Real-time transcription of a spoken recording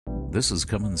This is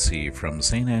Come and See from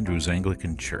St. Andrew's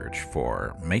Anglican Church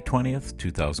for May 20th,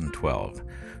 2012.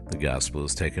 The Gospel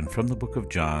is taken from the book of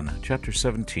John, chapter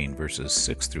 17, verses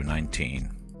 6 through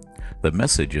 19. The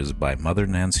message is by Mother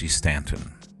Nancy Stanton.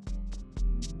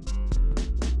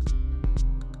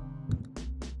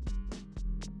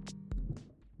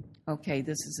 Okay,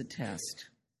 this is a test.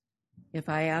 If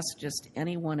I ask just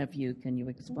any one of you, can you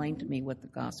explain to me what the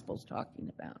Gospel's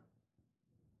talking about?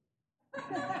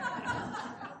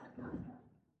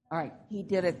 All right, he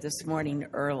did it this morning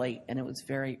early, and it was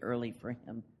very early for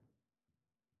him.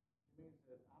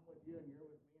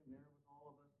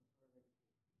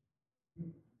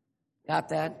 Got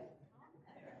that?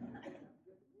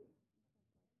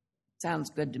 Sounds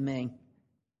good to me.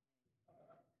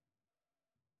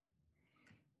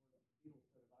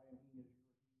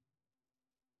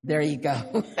 There you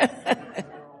go.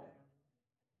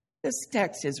 This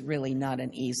text is really not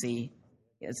an easy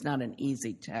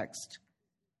text,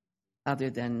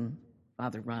 other than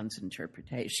Father Ron's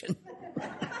interpretation.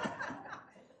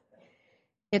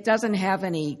 It doesn't have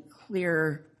any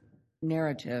clear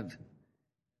narrative,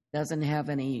 doesn't have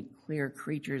any clear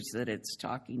creatures that it's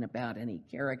talking about, any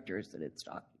characters that it's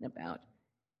talking about.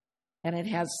 And it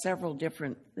has several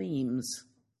different themes.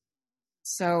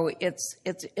 So it's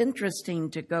interesting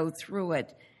to go through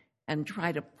it and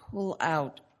try to pull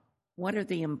out what are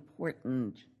the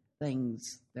important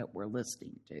things that we're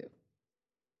listening to.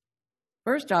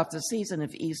 First off, the season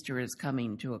of Easter is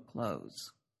coming to a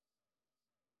close.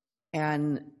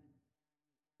 And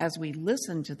as we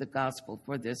listen to the gospel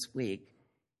for this week,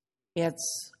 we're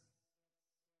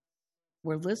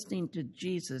listening to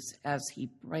Jesus as he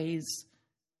prays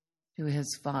to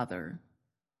his Father.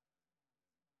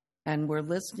 And we're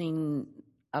listening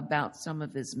about some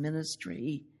of his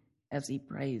ministry as he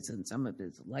prays and some of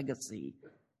his legacy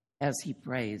as he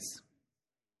prays.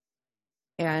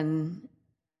 And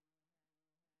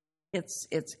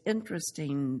it's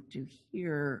interesting to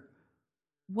hear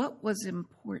what was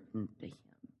important to him.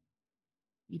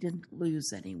 He didn't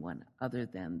lose anyone other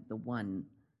than the one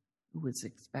who was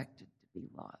expected to be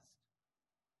lost.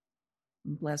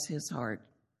 And bless his heart,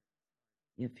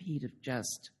 if he'd have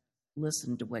just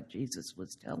listened to what Jesus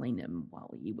was telling him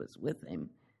while he was with him,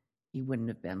 he wouldn't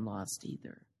have been lost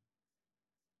either.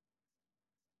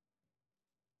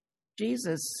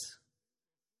 Jesus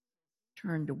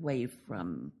turned away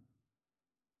from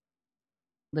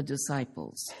the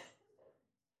disciples,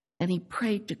 and he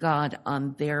prayed to God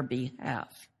on their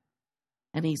behalf.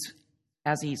 And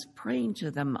as he's praying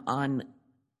to them on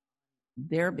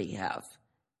their behalf,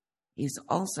 he's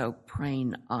also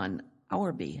praying on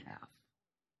our behalf,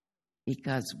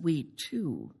 because we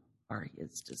too are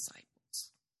his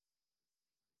disciples.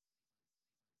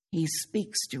 He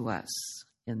speaks to us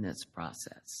in this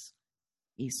process.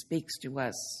 He speaks to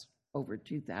us over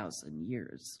 2,000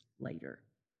 years later.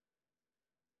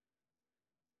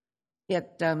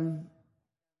 It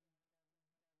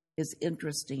is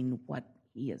interesting what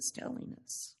he is telling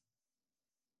us.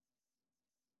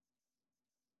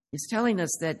 He's telling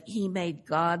us that he made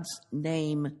God's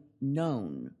name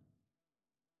known.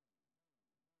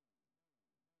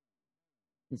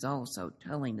 He's also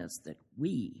telling us that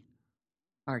we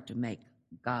are to make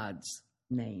God's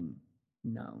name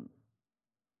known.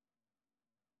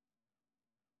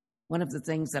 One of the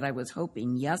things that I was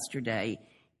hoping yesterday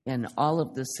in all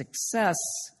of the success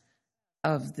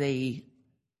of the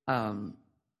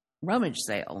rummage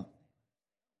sale,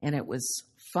 and it was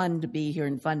fun to be here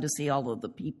and fun to see all of the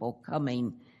people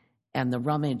coming and the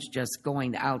rummage just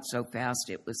going out so fast.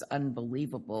 It was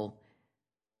unbelievable.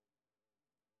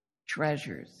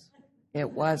 Treasures.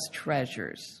 It was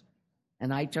treasures.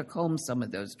 And I took home some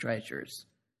of those treasures.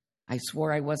 I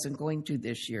swore I wasn't going to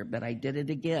this year, but I did it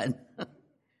again.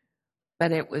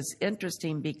 But it was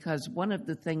interesting because one of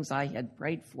the things I had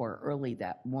prayed for early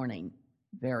that morning,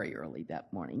 very early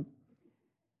that morning,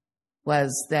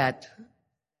 was that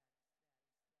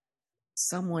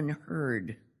someone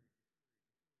heard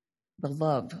the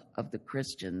love of the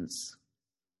Christians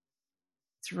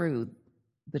through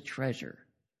the treasure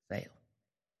sale.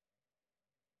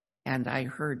 And I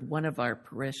heard one of our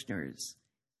parishioners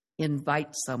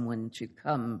invite someone to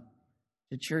come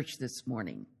to church this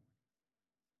morning.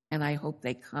 And I hope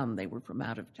they come. They were from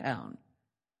out of town.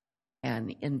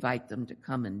 And invite them to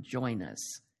come and join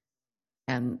us.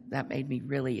 And that made me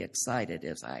really excited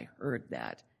as I heard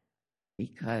that,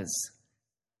 because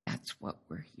that's what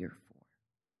we're here for,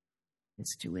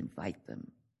 is to invite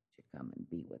them to come and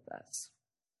be with us.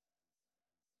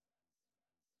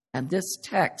 And this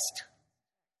text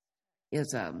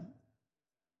is a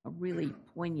really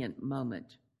poignant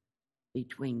moment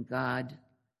between God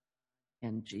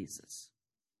and Jesus.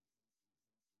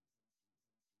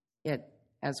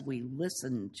 As we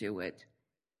listen to it,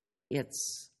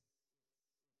 it's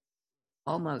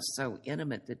almost so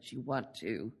intimate that you want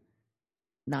to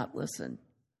not listen.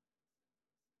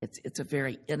 It's a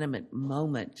very intimate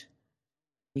moment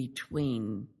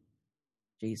between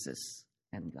Jesus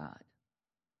and God.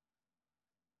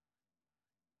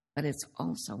 But it's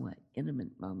also an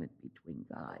intimate moment between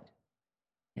God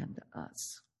and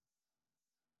us.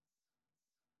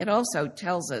 It also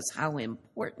tells us how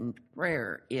important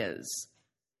prayer is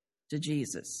to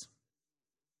Jesus.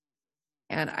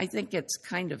 And I think it's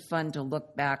kind of fun to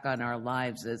look back on our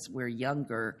lives as we're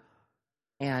younger,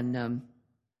 and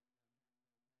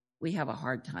we have a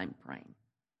hard time praying.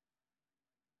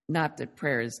 Not that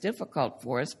prayer is difficult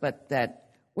for us, but that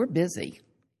we're busy.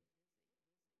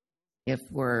 If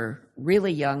we're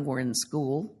really young, we're in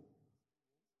school,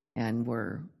 and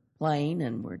we're playing,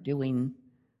 and we're doing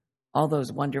all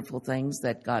those wonderful things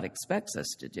that God expects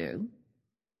us to do.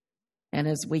 And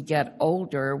as we get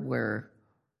older, we're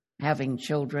having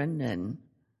children, and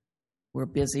we're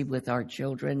busy with our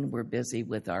children, we're busy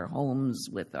with our homes,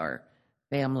 with our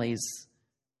families,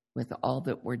 with all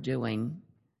that we're doing,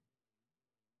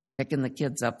 picking the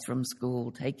kids up from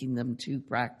school, taking them to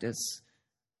practice,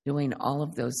 doing all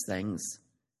of those things.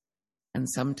 And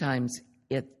sometimes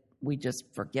we just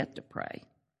forget to pray.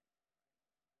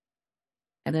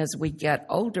 And as we get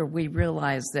older, we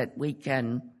realize that we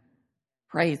can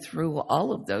pray through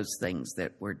all of those things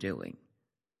that we're doing.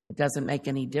 It doesn't make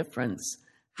any difference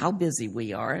how busy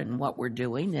we are and what we're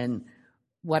doing and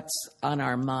what's on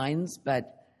our minds,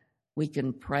 but we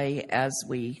can pray as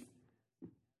we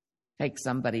take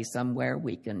somebody somewhere.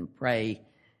 We can pray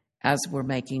as we're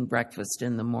making breakfast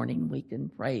in the morning. We can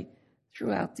pray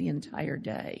throughout the entire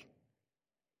day.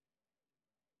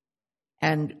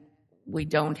 And we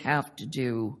don't have to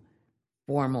do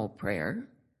formal prayer.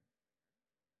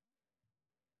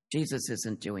 Jesus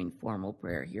isn't doing formal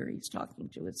prayer here. He's talking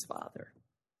to his Father.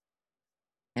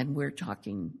 And we're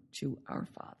talking to our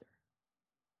Father.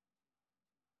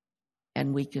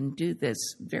 And we can do this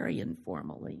very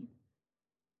informally.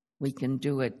 We can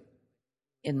do it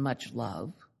in much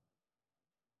love.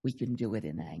 We can do it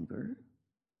in anger.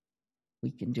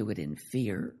 We can do it in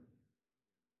fear.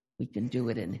 We can do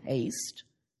it in haste.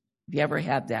 Have you ever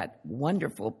had that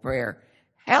wonderful prayer,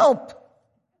 help?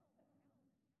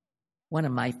 One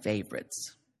of my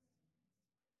favorites.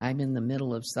 I'm in the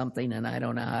middle of something and I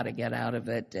don't know how to get out of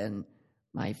it, and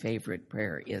my favorite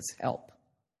prayer is help.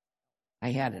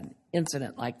 I had an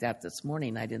incident like that this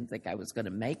morning. I didn't think I was going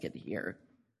to make it here.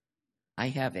 I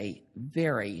have a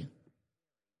very,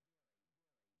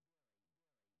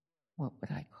 what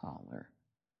would I call her?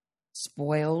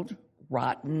 Spoiled,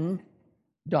 rotten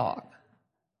dog.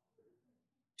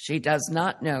 She does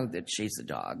not know that she's a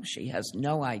dog. She has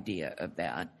no idea of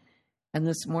that. And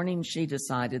this morning she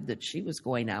decided that she was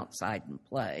going outside and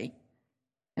play,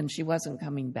 and she wasn't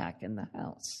coming back in the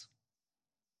house.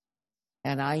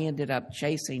 And I ended up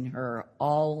chasing her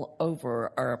all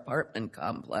over our apartment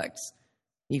complex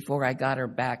before I got her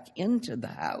back into the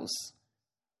house.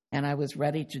 And I was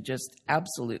ready to just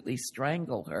absolutely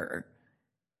strangle her.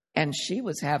 And she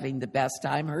was having the best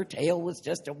time. Her tail was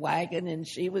just a wagging, and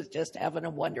she was just having a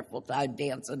wonderful time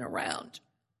dancing around.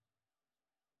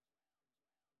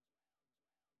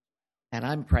 And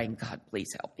I'm praying, God,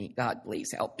 please help me. God,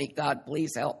 please help me. God,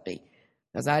 please help me.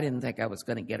 Because I didn't think I was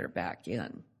going to get her back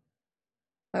in.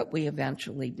 But we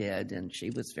eventually did, and she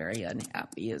was very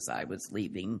unhappy as I was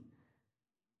leaving.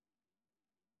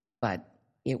 But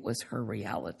it was her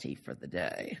reality for the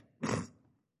day.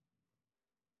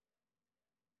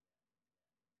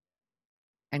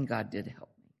 And God did help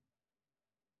me.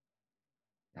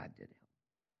 God did help.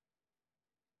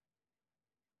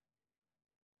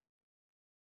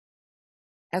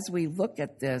 As we look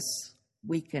at this,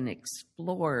 we can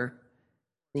explore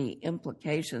the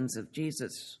implications of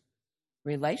Jesus'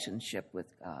 relationship with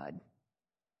God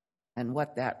and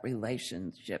what that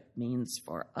relationship means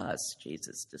for us,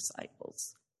 Jesus'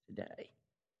 disciples, today.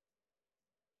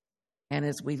 And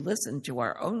as we listen to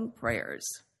our own prayers,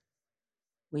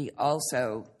 we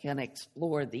also can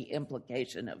explore the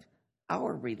implication of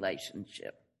our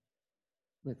relationship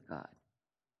with God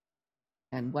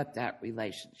and what that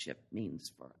relationship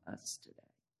means for us today.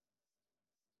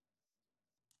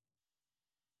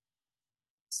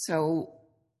 So,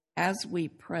 as we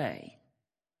pray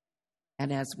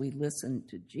and as we listen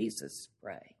to Jesus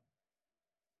pray,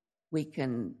 we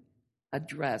can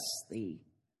address the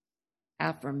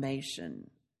affirmation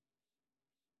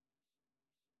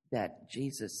that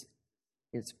Jesus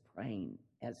is praying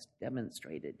as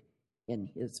demonstrated in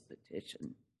his petition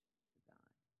to God.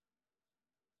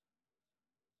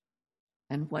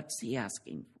 And what's he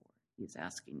asking for? He's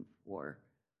asking for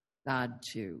God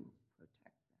to protect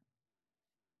them.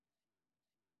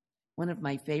 One of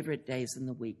my favorite days in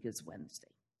the week is Wednesday.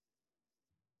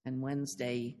 And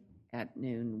Wednesday at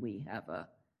noon, we have a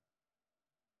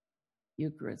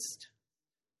Eucharist.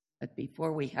 But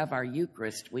before we have our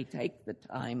Eucharist, we take the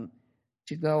time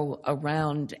to go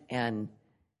around and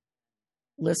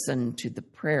listen to the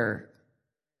prayer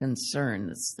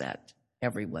concerns that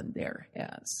everyone there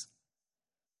has.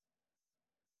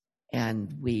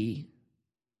 And we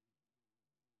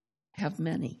have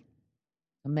many.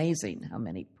 Amazing how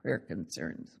many prayer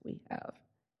concerns we have.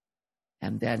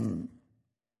 And then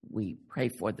we pray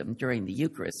for them during the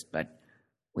Eucharist, but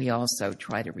we also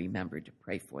try to remember to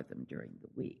pray for them during the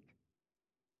week.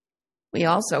 We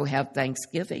also have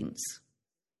Thanksgivings,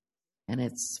 and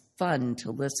it's fun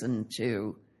to listen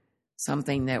to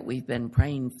something that we've been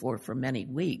praying for many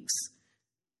weeks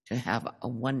to have a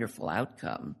wonderful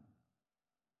outcome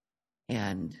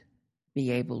and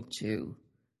be able to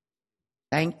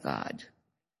thank God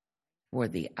for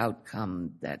the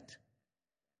outcome that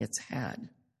it's had,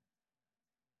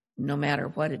 no matter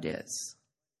what it is.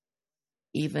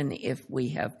 Even if we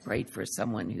have prayed for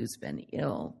someone who's been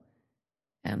ill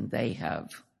and they have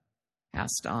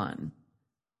passed on,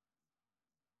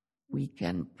 we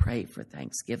can pray for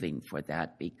thanksgiving for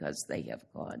that because they have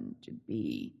gone to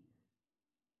be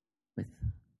with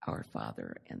our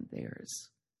Father and theirs,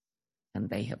 and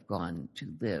they have gone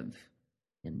to live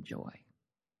in joy.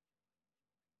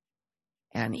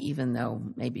 And even though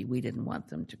maybe we didn't want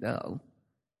them to go,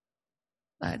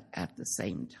 but at the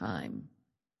same time,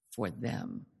 for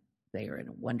them, they are in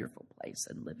a wonderful place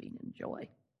and living in joy.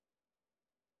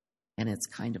 And it's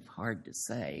kind of hard to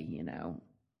say,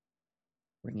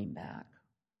 bringing back.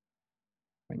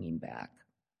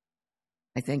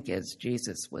 I think as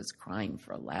Jesus was crying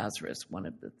for Lazarus, one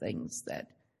of the things that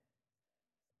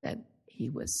he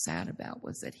was sad about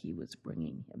was that he was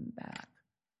bringing him back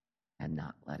and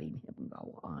not letting him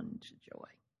go on to joy.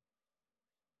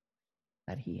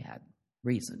 That he had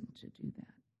reason to do that.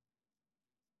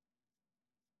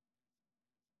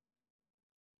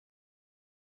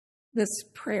 This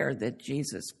prayer that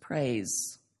Jesus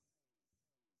prays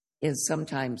is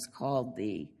sometimes called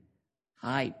the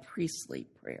high priestly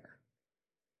prayer.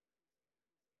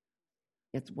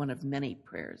 It's one of many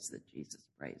prayers that Jesus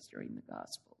prays during the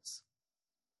Gospels,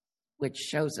 which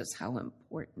shows us how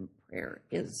important prayer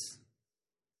is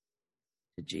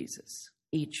to Jesus.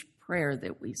 Each prayer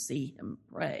that we see him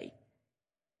pray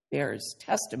bears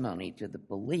testimony to the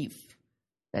belief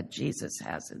that Jesus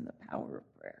has in the power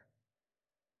of prayer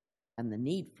and the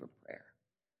need for prayer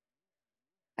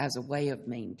as a way of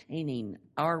maintaining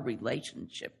our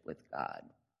relationship with God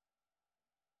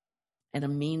and a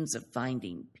means of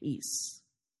finding peace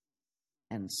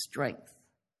and strength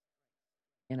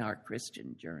in our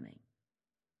Christian journey.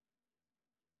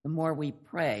 The more we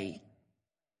pray,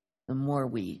 the more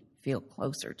we feel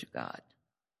closer to God.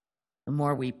 The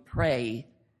more we pray,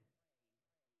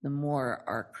 the more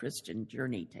our Christian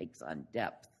journey takes on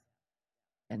depth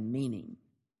and meaning.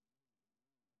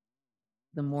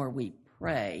 The more we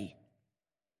pray,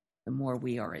 the more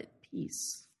we are at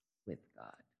peace with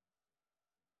God.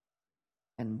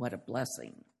 And what a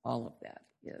blessing all of that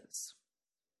is.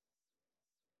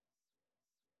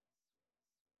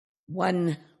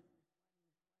 One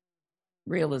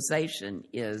realization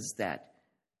is that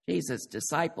Jesus'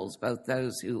 disciples, both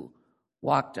those who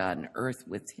walked on earth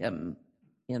with him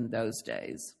in those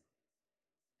days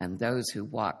and those who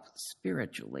walk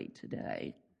spiritually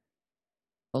today,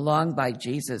 belong by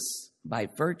Jesus by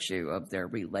virtue of their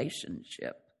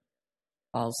relationship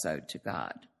also to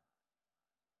God.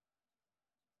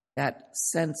 That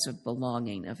sense of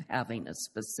belonging, of having a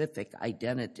specific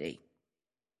identity,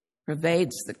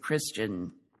 pervades the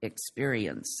Christian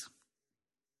experience.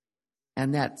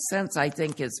 And that sense, I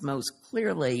think, is most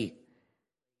clearly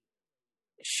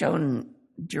shown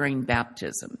during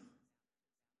baptism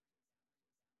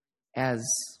as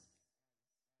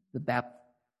the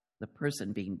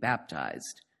person being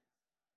baptized